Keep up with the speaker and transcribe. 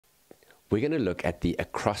We're going to look at the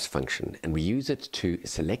across function, and we use it to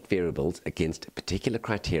select variables against particular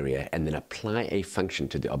criteria and then apply a function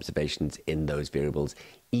to the observations in those variables.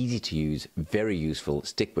 Easy to use, very useful.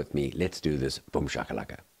 Stick with me. Let's do this. Boom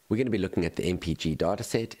shakalaka. We're going to be looking at the MPG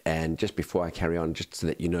dataset, and just before I carry on, just so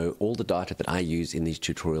that you know, all the data that I use in these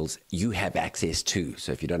tutorials, you have access to.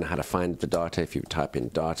 So if you don't know how to find the data, if you type in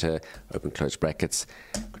data, open close brackets,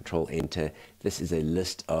 control enter, this is a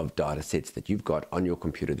list of data sets that you've got on your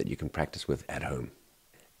computer that you can practice with at home.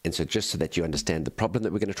 And so just so that you understand the problem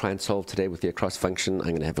that we're going to try and solve today with the across function, I'm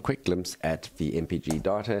going to have a quick glimpse at the MPG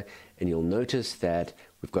data, and you'll notice that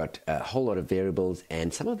we've got a whole lot of variables,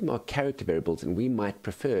 and some of them are character variables, and we might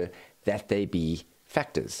prefer that they be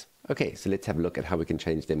factors. Okay, so let's have a look at how we can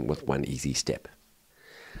change them with one easy step.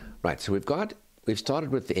 Right, so we've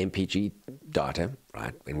started with the MPG data,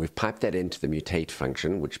 right, and we've piped that into the mutate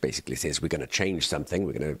function, which basically says we're going to change something.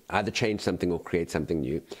 We're going to either change something or create something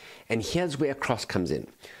new. And here's where across comes in.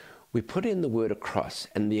 We put in the word across,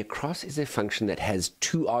 and the across is a function that has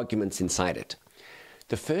two arguments inside it.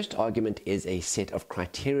 The first argument is a set of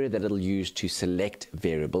criteria that it'll use to select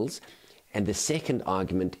variables, and the second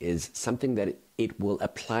argument is something that it will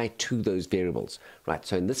apply to those variables, right?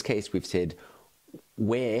 So in this case, we've said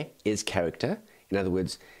where is character. In other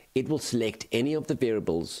words, it will select any of the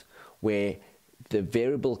variables where the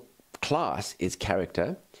variable class is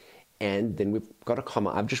character, and then we've got a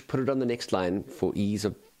comma. I've just put it on the next line for ease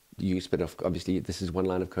of use, but obviously this is one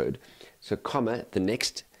line of code. So comma, the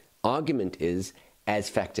next argument is as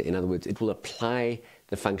factor. In other words, it will apply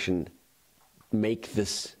the function make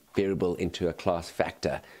this variable into a class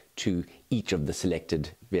factor to each of the selected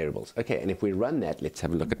variables. Okay, and if we run that, let's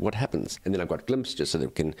have a look at what happens. And then I've got a glimpse just so that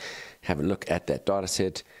we can have a look at that data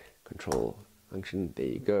set. Control function, there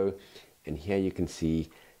you go. And here you can see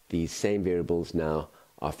these same variables now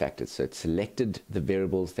are factors. So it selected the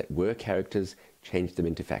variables that were characters, changed them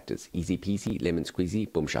into factors. Easy peasy, lemon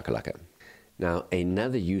squeezy, boom shakalaka. Now,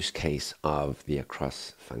 another use case of the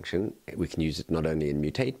across function, we can use it not only in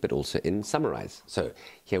mutate, but also in summarize. So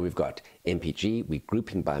here we've got MPG, we're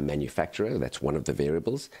grouping by manufacturer, that's one of the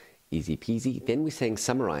variables, easy peasy. Then we're saying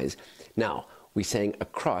summarize. Now, we're saying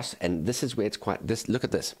across, and this is where it's quite, look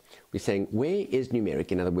at this. We're saying where is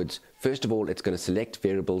numeric. In other words, first of all, it's going to select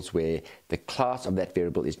variables where the class of that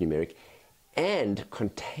variable is numeric and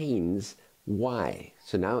contains Y.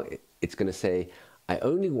 So now it's going to say, I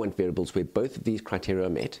only want variables where both of these criteria are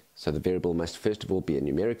met. So the variable must first of all be a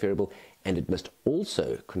numeric variable, and it must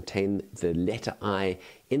also contain the letter I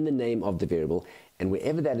in the name of the variable. And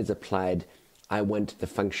wherever that is applied, I want the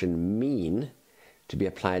function mean to be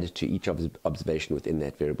applied to each observation within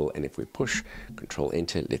that variable. And if we push control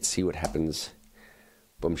enter, let's see what happens.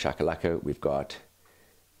 Boom shakalaka, we've got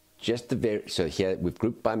just the so here we've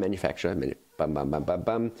grouped by manufacturer, bum bum bum bum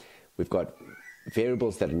bum. We've got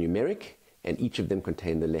variables that are numeric, and each of them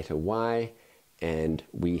contain the letter Y, and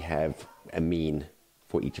we have a mean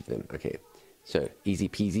for each of them. Okay, so easy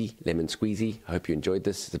peasy, lemon squeezy. I hope you enjoyed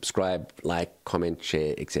this. Subscribe, like, comment,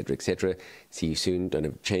 share, etc., etc. See you soon. Don't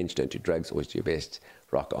have change, don't do drugs, always do your best.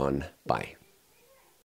 Rock on. Bye.